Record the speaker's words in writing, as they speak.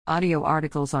Audio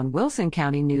articles on Wilson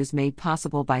County News made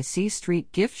possible by C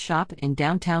Street Gift Shop in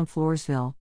downtown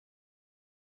Floresville.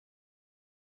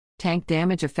 Tank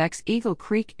damage affects Eagle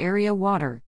Creek area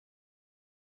water.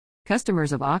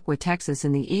 Customers of Aqua Texas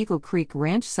in the Eagle Creek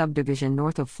Ranch subdivision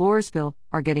north of Floresville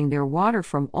are getting their water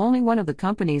from only one of the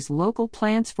company's local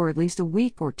plants for at least a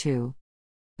week or two.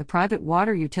 The private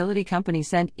water utility company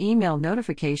sent email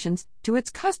notifications to its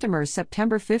customers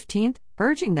September 15,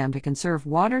 urging them to conserve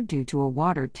water due to a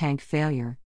water tank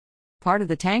failure. Part of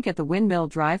the tank at the Windmill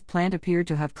Drive plant appeared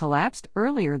to have collapsed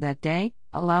earlier that day,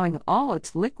 allowing all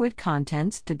its liquid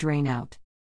contents to drain out.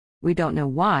 "We don't know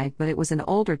why, but it was an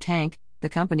older tank," the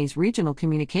company's regional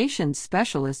communications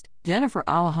specialist, Jennifer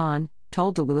Allahan,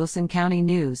 told the Wilson County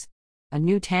News. A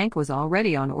new tank was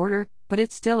already on order, but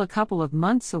it's still a couple of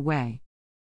months away.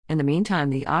 In the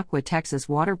meantime, the Aqua Texas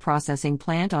water processing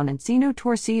plant on Encino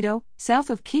Torcido, south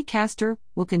of Keycaster,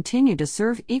 will continue to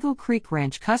serve Eagle Creek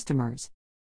Ranch customers.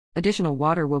 Additional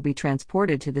water will be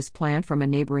transported to this plant from a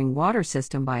neighboring water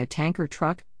system by a tanker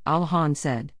truck, Allahan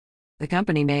said. The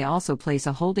company may also place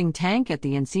a holding tank at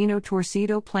the Encino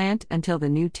Torcido plant until the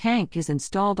new tank is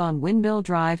installed on Windmill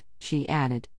Drive, she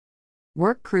added.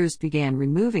 Work crews began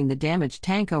removing the damaged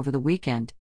tank over the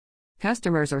weekend.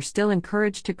 Customers are still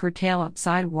encouraged to curtail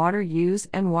outside water use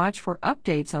and watch for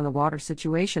updates on the water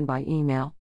situation by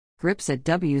email. Grips at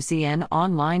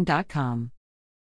WCNonline.com.